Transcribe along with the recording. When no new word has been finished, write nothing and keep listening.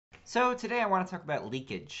So today I want to talk about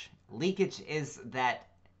leakage. Leakage is that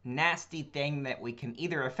nasty thing that we can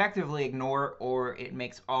either effectively ignore or it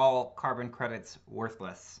makes all carbon credits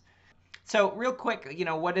worthless. So real quick,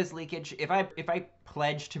 what is leakage? If I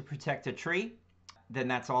pledge to protect a tree, then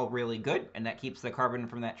that's all really good and that keeps the carbon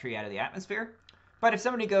from that tree out of the atmosphere. But if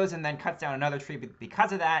somebody goes and then cuts down another tree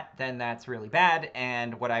because of that, then that's really bad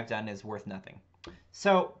and what I've done is worth nothing.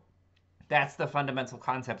 So that's the fundamental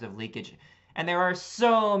concept of leakage. And there are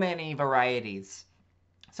so many varieties.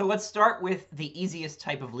 So let's start with the easiest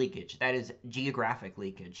type of leakage, that is geographic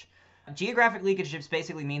leakage. Geographic leakage just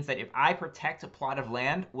basically means that if I protect a plot of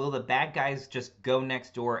land, will the bad guys just go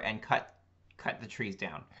next door and cut the trees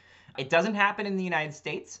down? It doesn't happen in the United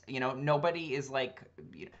States. Nobody is like,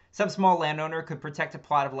 some small landowner could protect a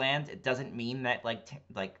plot of land. It doesn't mean that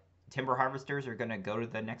like timber harvesters are going to go to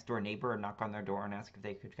the next door neighbor and knock on their door and ask if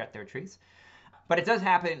they could cut their trees. But it does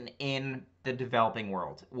happen in the developing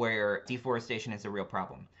world where deforestation is a real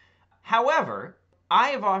problem. However, I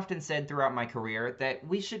have often said throughout my career that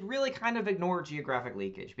we should really kind of ignore geographic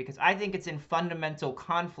leakage because I think it's in fundamental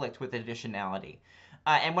conflict with additionality.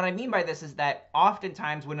 And what I mean by this is that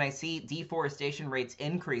oftentimes when I see deforestation rates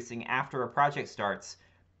increasing after a project starts,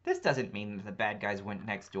 this doesn't mean that the bad guys went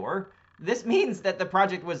next door. This means that the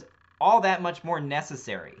project was all that much more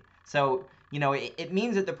necessary. So, it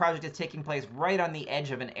means that the project is taking place right on the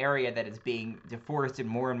edge of an area that is being deforested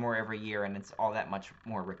more and more every year, and it's all that much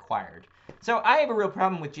more required. So I have a real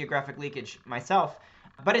problem with geographic leakage myself,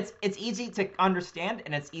 but it's easy to understand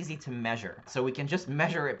and it's easy to measure. So we can just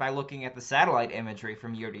measure it by looking at the satellite imagery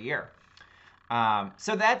from year to year.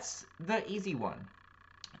 So that's the easy one.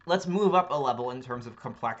 Let's move up a level in terms of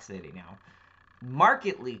complexity now.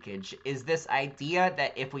 Market leakage is this idea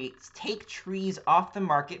that if we take trees off the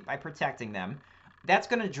market by protecting them, that's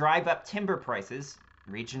going to drive up timber prices,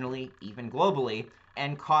 regionally, even globally,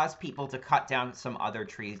 and cause people to cut down some other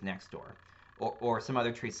trees next door or some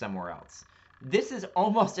other trees somewhere else. This is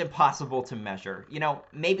almost impossible to measure.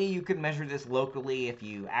 Maybe you could measure this locally if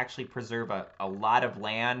you actually preserve a lot of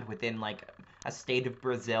land within like a state of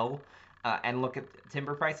Brazil. And look at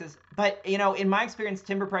timber prices. But, in my experience,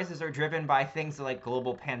 timber prices are driven by things like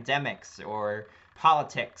global pandemics or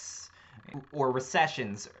politics or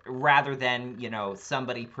recessions rather than,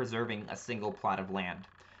 somebody preserving a single plot of land.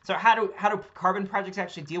 So how do carbon projects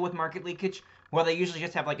actually deal with market leakage? Well, they usually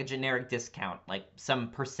just have like a generic discount, like some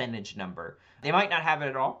percentage number. They might not have it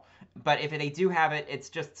at all, but if they do have it, it's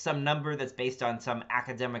just some number that's based on some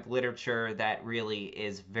academic literature that really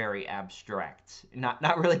is very abstract,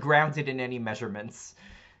 not really grounded in any measurements.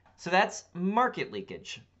 So that's market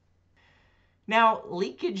leakage. Now,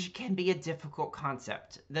 leakage can be a difficult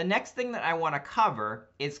concept. The next thing that I want to cover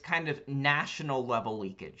is kind of national level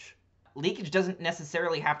leakage. Leakage doesn't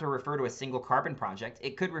necessarily have to refer to a single carbon project.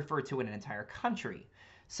 It could refer to an entire country.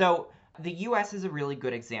 So the US is a really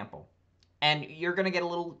good example. And you're going to get a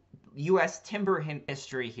little US timber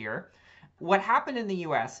history here. What happened in the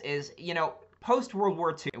US is, post World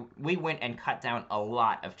War II, we went and cut down a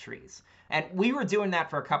lot of trees. And we were doing that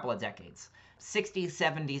for a couple of decades. 60s,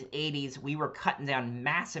 70s, 80s, we were cutting down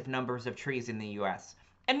massive numbers of trees in the US.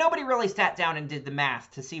 And nobody really sat down and did the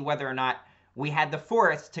math to see whether or not we had the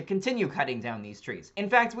forests to continue cutting down these trees. In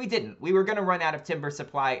fact, we didn't. We were going to run out of timber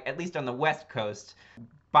supply, at least on the West Coast,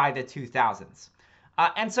 by the 2000s.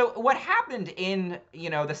 And so what happened in, the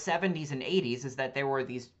 70s and 80s is that there were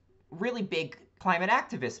these really big climate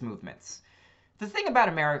activist movements. The thing about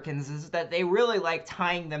Americans is that they really like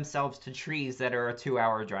tying themselves to trees that are a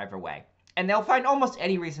 2-hour drive away. And they'll find almost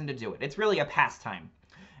any reason to do it. It's really a pastime.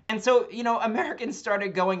 And so, Americans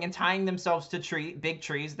started going and tying themselves to big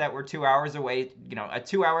trees that were 2 hours away, a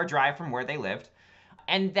 2-hour drive from where they lived.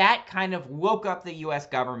 And that kind of woke up the US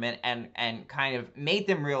government and kind of made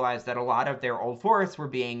them realize that a lot of their old forests were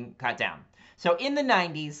being cut down. So in the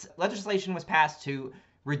 90s, legislation was passed to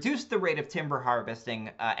reduce the rate of timber harvesting,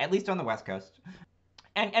 at least on the West Coast,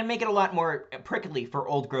 and make it a lot more prickly for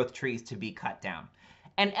old growth trees to be cut down.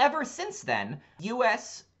 And ever since then,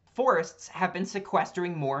 US forests have been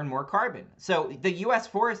sequestering more and more carbon. So the US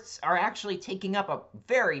forests are actually taking up a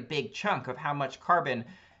very big chunk of how much carbon,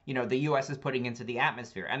 the US is putting into the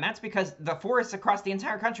atmosphere. And that's because the forests across the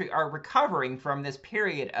entire country are recovering from this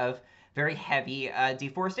period of very heavy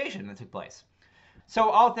deforestation that took place. So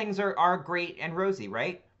all things are great and rosy,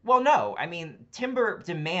 right? Well, no. I mean, timber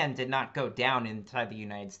demand did not go down inside the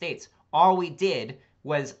United States. All we did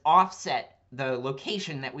was offset the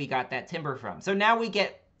location that we got that timber from. So now we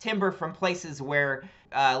get timber from places where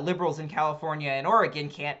liberals in California and Oregon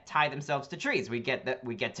can't tie themselves to trees. We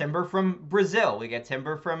get timber from Brazil. We get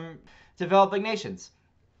timber from developing nations.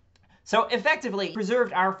 So effectively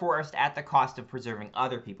preserved our forest at the cost of preserving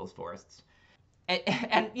other people's forests.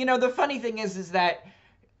 And you know, the funny thing is that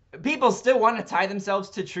people still want to tie themselves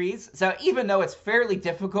to trees. So even though it's fairly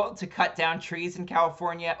difficult to cut down trees in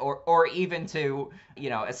California, or even to, you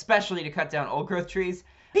know, especially to cut down old growth trees,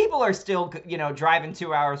 people are still, you know, driving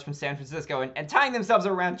 2 hours from San Francisco and tying themselves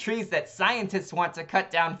around trees that scientists want to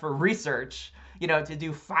cut down for research, you know, to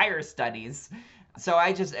do fire studies. So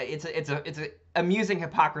it's a amusing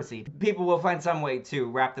hypocrisy. People will find some way to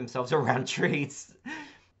wrap themselves around trees.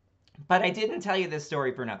 But I didn't tell you this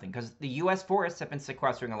story for nothing, because the US forests have been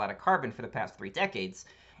sequestering a lot of carbon for the past 3 decades.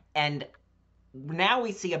 And now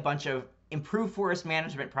we see a bunch of improved forest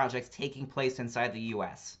management projects taking place inside the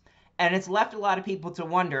US. And it's left a lot of people to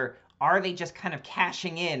wonder, are they just kind of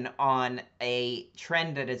cashing in on a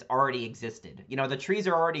trend that has already existed? You know, the trees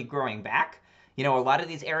are already growing back. You know, a lot of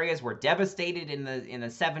these areas were devastated in the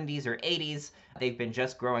 70s or 80s. They've been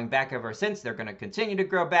just growing back ever since. They're going to continue to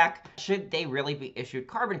grow back. Should they really be issued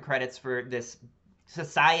carbon credits for this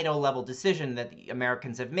societal level decision that the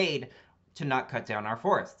Americans have made to not cut down our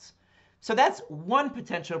forests? So that's one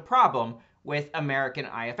potential problem with American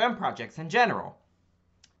IFM projects in general.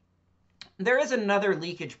 There is another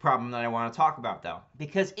leakage problem that I want to talk about, though,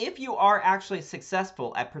 because if you are actually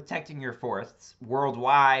successful at protecting your forests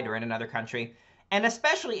worldwide or in another country, and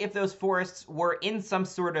especially if those forests were in some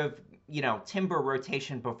sort of, you know, timber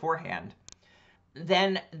rotation beforehand,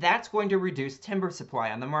 then that's going to reduce timber supply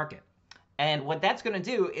on the market. And what that's going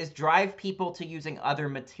to do is drive people to using other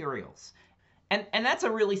materials. And that's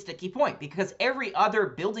a really sticky point, because every other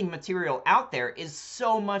building material out there is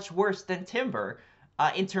so much worse than timber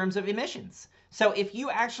in terms of emissions. So if you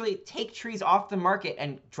actually take trees off the market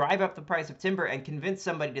and drive up the price of timber and convince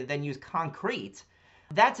somebody to then use concrete,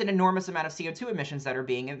 that's an enormous amount of CO2 emissions that are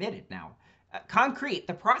being emitted now. Concrete,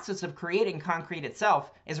 the process of creating concrete itself,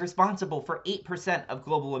 is responsible for 8% of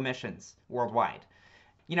global emissions worldwide.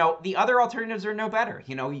 You know, the other alternatives are no better.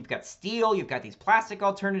 You know, you've got steel, you've got these plastic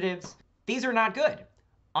alternatives. These are not good.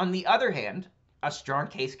 On the other hand, a strong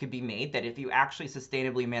case could be made that if you actually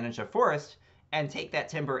sustainably manage a forest and take that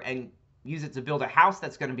timber and use it to build a house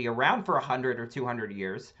that's going to be around for 100 or 200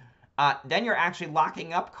 years, then you're actually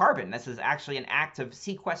locking up carbon. This is actually an act of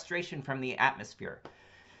sequestration from the atmosphere.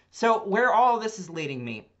 So where all this is leading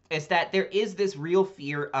me is that there is this real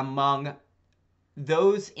fear among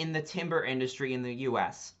those in the timber industry in the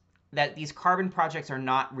US that these carbon projects are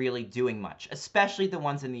not really doing much, especially the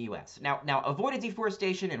ones in the US. Now avoided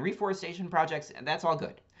deforestation and reforestation projects, that's all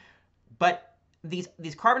good. But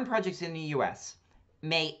these carbon projects in the US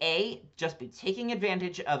may A, just be taking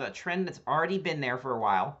advantage of a trend that's already been there for a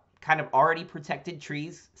while, kind of already protected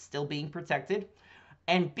trees still being protected,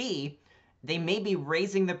 and B, they may be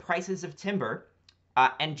raising the prices of timber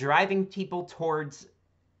and driving people towards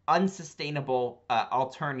unsustainable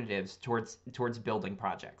alternatives towards building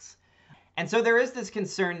projects. And so there is this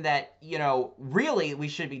concern that, you know, really we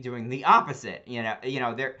should be doing the opposite.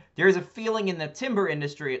 There's a feeling in the timber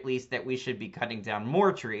industry, at least, that we should be cutting down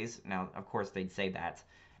more trees. Now, of course, they'd say that,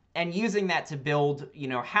 and using that to build, you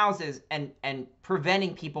know, houses and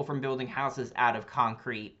preventing people from building houses out of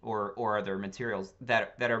concrete or other materials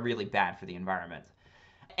that are really bad for the environment.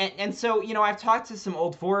 And so, you know, I've talked to some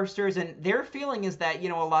old foresters, and their feeling is that, you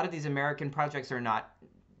know, a lot of these American projects are not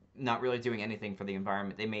really doing anything for the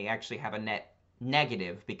environment. They may actually have a net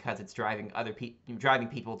negative because it's driving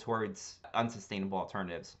people towards unsustainable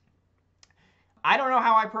alternatives. I don't know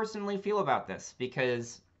how I personally feel about this,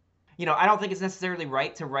 because, you know, I don't think it's necessarily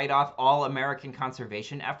right to write off all American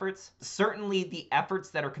conservation efforts. Certainly the efforts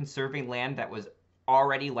that are conserving land that was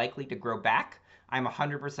already likely to grow back, I'm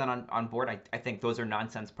 100% on board. I think those are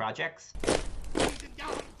nonsense projects.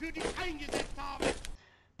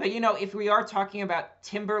 But, you know, if we are talking about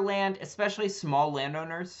timberland, especially small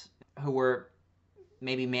landowners who were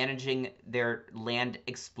maybe managing their land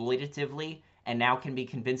exploitatively and now can be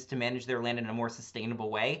convinced to manage their land in a more sustainable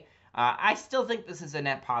way, I still think this is a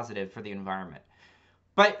net positive for the environment.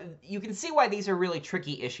 But you can see why these are really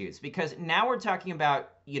tricky issues, because now we're talking about,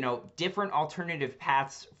 you know, different alternative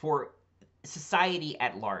paths for society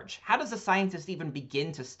at large. How does a scientist even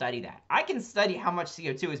begin to study that? I can study how much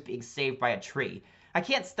CO2 is being saved by a tree. I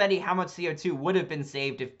can't study how much CO2 would have been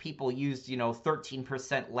saved if people used, you know,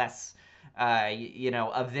 13% less, you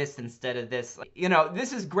know, of this instead of this. You know,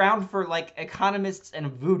 this is ground for, like, economists and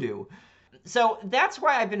voodoo. So that's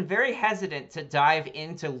why I've been very hesitant to dive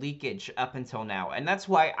into leakage up until now. And that's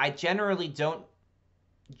why I generally don't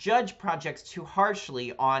judge projects too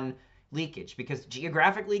harshly on leakage, because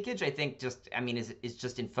geographic leakage, I think, is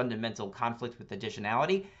just in fundamental conflict with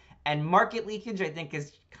additionality. And market leakage, I think,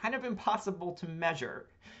 is kind of impossible to measure.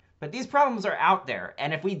 But these problems are out there,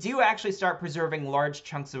 and if we do actually start preserving large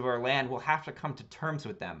chunks of our land, we'll have to come to terms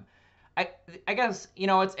with them. I guess,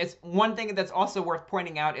 it's one thing that's also worth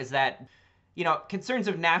pointing out is that, concerns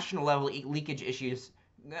of national level leakage issues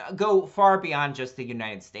go far beyond just the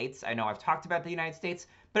United States. I know I've talked about the United States,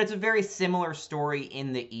 but it's a very similar story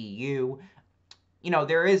in the EU.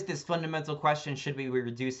 There is this fundamental question, should we be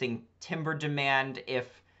reducing timber demand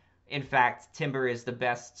if, in fact, timber is the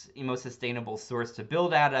best, most sustainable source to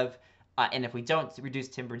build out of? And if we don't reduce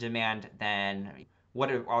timber demand, then what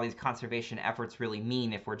do all these conservation efforts really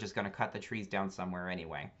mean if we're just going to cut the trees down somewhere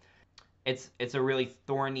anyway? It's a really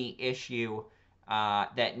thorny issue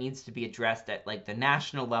that needs to be addressed at like the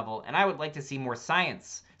national level, and I would like to see more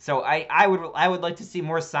science. So I would like to see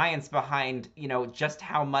more science behind just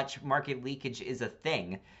how much market leakage is a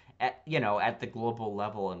thing at the global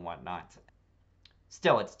level and whatnot.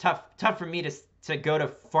 Still, it's tough for me to go to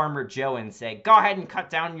Farmer Joe and say, go ahead and cut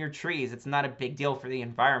down your trees. It's not a big deal for the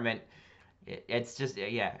environment. It's just,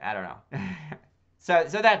 yeah, I don't know. So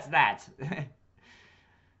that's that.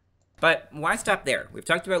 But why stop there? We've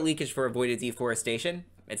talked about leakage for avoided deforestation.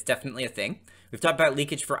 It's definitely a thing. We've talked about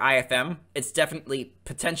leakage for IFM. It's definitely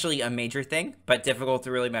potentially a major thing, but difficult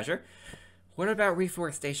to really measure. What about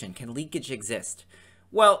reforestation? Can leakage exist?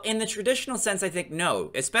 Well, in the traditional sense, I think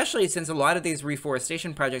no, especially since a lot of these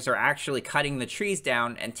reforestation projects are actually cutting the trees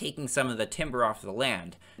down and taking some of the timber off the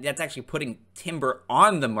land. That's actually putting timber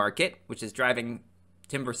on the market, which is driving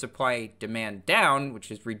timber supply demand down,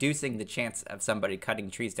 which is reducing the chance of somebody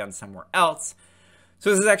cutting trees down somewhere else. So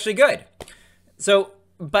this is actually good.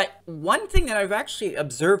 But one thing that I've actually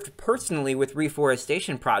observed personally with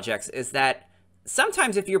reforestation projects is that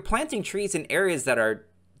sometimes if you're planting trees in areas that are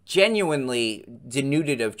genuinely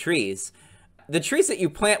denuded of trees, the trees that you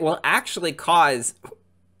plant will actually cause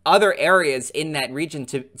other areas in that region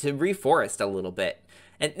to reforest a little bit.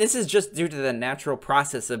 And this is just due to the natural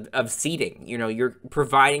process of seeding. You're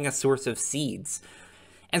providing a source of seeds.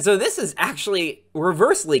 And so this is actually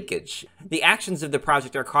reverse leakage. The actions of the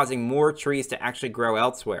project are causing more trees to actually grow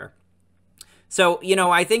elsewhere. So,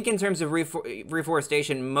 I think in terms of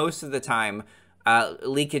reforestation, most of the time,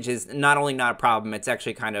 leakage is not only not a problem, it's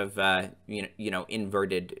actually kind of,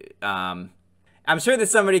 inverted. I'm sure that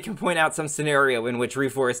somebody can point out some scenario in which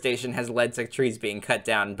reforestation has led to trees being cut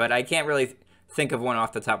down, but I can't really think of one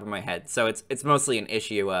off the top of my head. So it's mostly an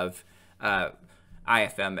issue of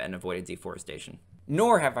IFM and avoided deforestation.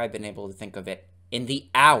 Nor have I been able to think of it in the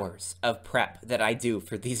hours of prep that I do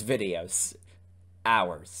for these videos.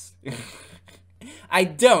 Hours. I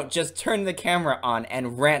don't just turn the camera on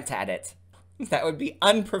and rant at it. That would be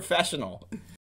unprofessional.